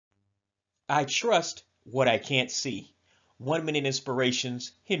I trust what I can't see. 1 Minute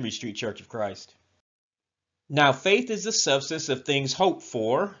Inspirations, Henry Street Church of Christ. Now, faith is the substance of things hoped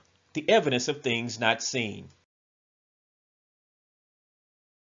for, the evidence of things not seen.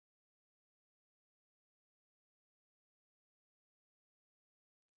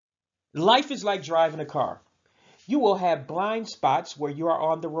 Life is like driving a car. You will have blind spots where you are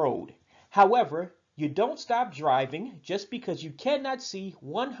on the road. However, you don't stop driving just because you cannot see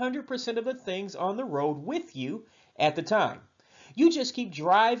 100% of the things on the road with you at the time. You just keep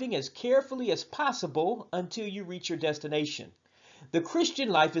driving as carefully as possible until you reach your destination. The Christian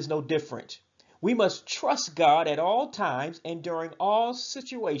life is no different. We must trust God at all times and during all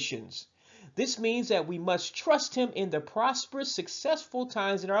situations. This means that we must trust Him in the prosperous, successful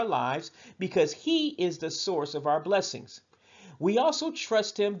times in our lives because He is the source of our blessings. We also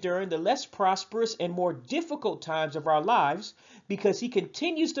trust Him during the less prosperous and more difficult times of our lives because He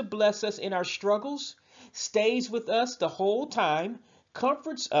continues to bless us in our struggles, stays with us the whole time,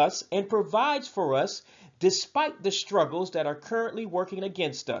 comforts us, and provides for us despite the struggles that are currently working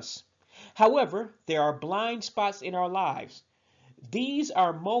against us. However, there are blind spots in our lives. These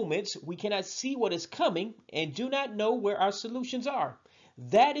are moments we cannot see what is coming and do not know where our solutions are.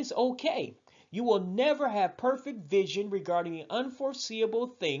 That is okay. You will never have perfect vision regarding the unforeseeable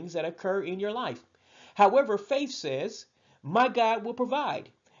things that occur in your life. However, faith says, my God will provide.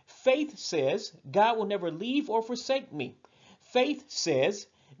 Faith says, God will never leave or forsake me. Faith says,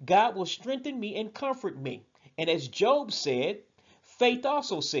 God will strengthen me and comfort me. And as Job said, faith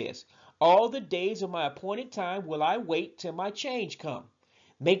also says, all the days of my appointed time will I wait till my change come.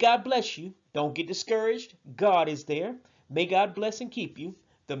 May God bless you. Don't get discouraged. God is there. May God bless and keep you.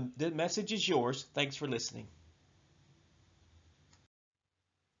 The message is yours. Thanks for listening.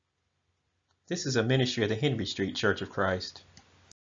 This is a ministry of the Henry Street Church of Christ.